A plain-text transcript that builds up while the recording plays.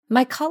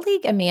My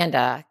colleague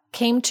Amanda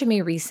came to me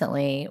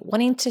recently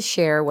wanting to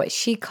share what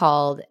she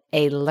called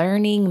a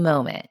learning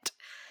moment.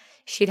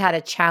 She'd had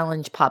a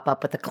challenge pop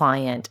up with a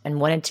client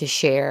and wanted to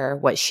share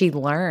what she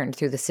learned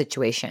through the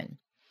situation.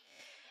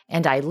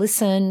 And I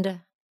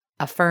listened,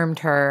 affirmed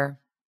her,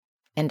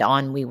 and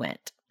on we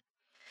went.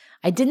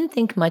 I didn't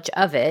think much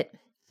of it.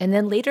 And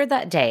then later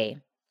that day,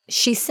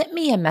 she sent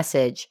me a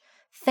message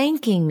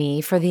thanking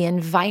me for the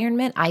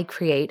environment I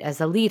create as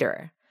a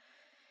leader.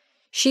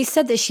 She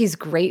said that she's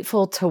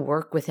grateful to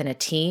work within a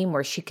team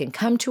where she can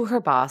come to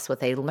her boss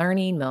with a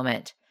learning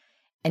moment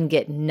and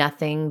get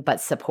nothing but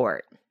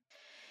support.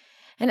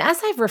 And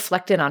as I've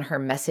reflected on her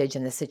message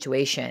and the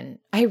situation,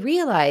 I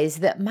realize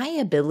that my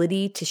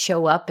ability to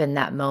show up in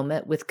that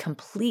moment with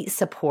complete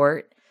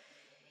support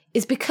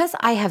is because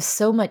I have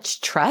so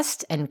much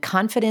trust and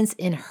confidence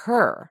in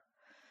her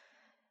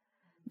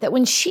that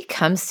when she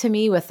comes to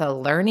me with a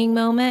learning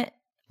moment,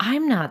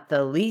 I'm not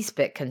the least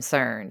bit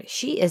concerned.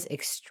 She is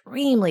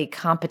extremely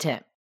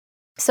competent.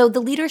 So the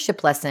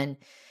leadership lesson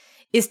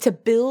is to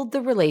build the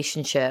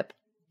relationship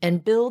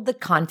and build the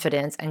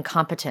confidence and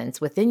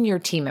competence within your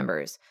team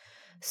members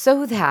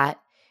so that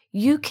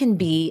you can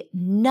be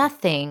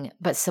nothing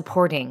but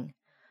supporting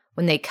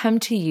when they come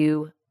to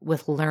you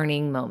with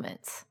learning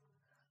moments.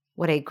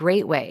 What a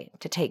great way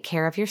to take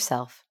care of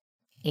yourself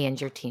and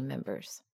your team members.